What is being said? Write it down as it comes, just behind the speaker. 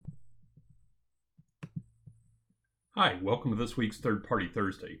Hi, welcome to this week's Third Party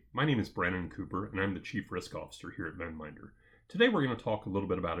Thursday. My name is Brandon Cooper, and I'm the Chief Risk Officer here at Venminder. Today we're going to talk a little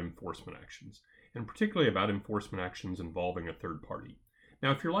bit about enforcement actions, and particularly about enforcement actions involving a third party.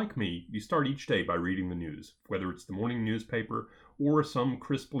 Now, if you're like me, you start each day by reading the news, whether it's the morning newspaper or some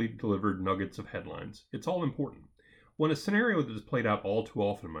crisply delivered nuggets of headlines. It's all important. When a scenario that has played out all too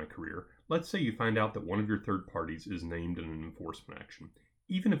often in my career, let's say you find out that one of your third parties is named in an enforcement action,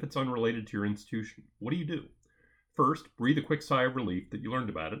 even if it's unrelated to your institution. What do? First, breathe a quick sigh of relief that you learned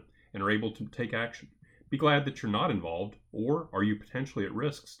about it and are able to take action. Be glad that you're not involved, or are you potentially at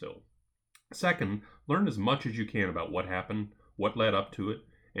risk still? Second, learn as much as you can about what happened, what led up to it,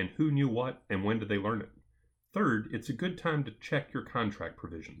 and who knew what and when did they learn it. Third, it's a good time to check your contract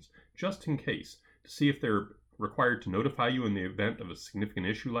provisions, just in case, to see if they're required to notify you in the event of a significant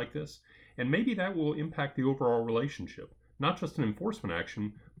issue like this, and maybe that will impact the overall relationship. Not just an enforcement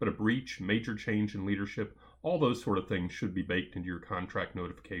action, but a breach, major change in leadership, all those sort of things should be baked into your contract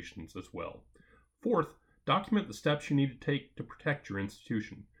notifications as well. Fourth, document the steps you need to take to protect your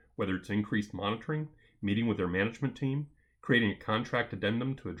institution, whether it's increased monitoring, meeting with their management team, creating a contract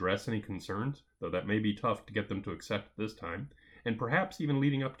addendum to address any concerns, though that may be tough to get them to accept at this time, and perhaps even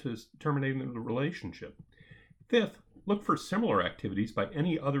leading up to terminating the relationship. Fifth, look for similar activities by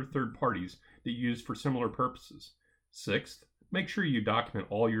any other third parties that you use for similar purposes. Sixth, make sure you document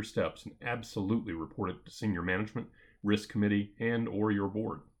all your steps and absolutely report it to senior management, risk committee, and or your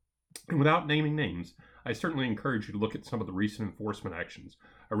board. And without naming names, I certainly encourage you to look at some of the recent enforcement actions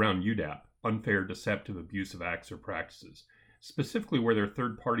around UDAP, unfair, deceptive, abusive acts or practices, specifically where there are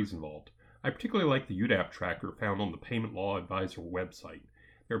third parties involved. I particularly like the UDAP tracker found on the Payment Law Advisor website.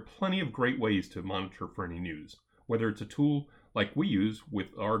 There are plenty of great ways to monitor for any news, whether it's a tool like we use with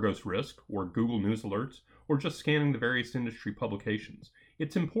Argos Risk or Google News Alerts, or just scanning the various industry publications.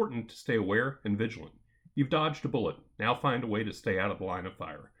 It's important to stay aware and vigilant. You've dodged a bullet. Now find a way to stay out of the line of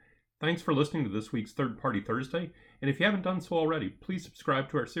fire. Thanks for listening to this week's Third Party Thursday, and if you haven't done so already, please subscribe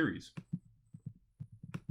to our series.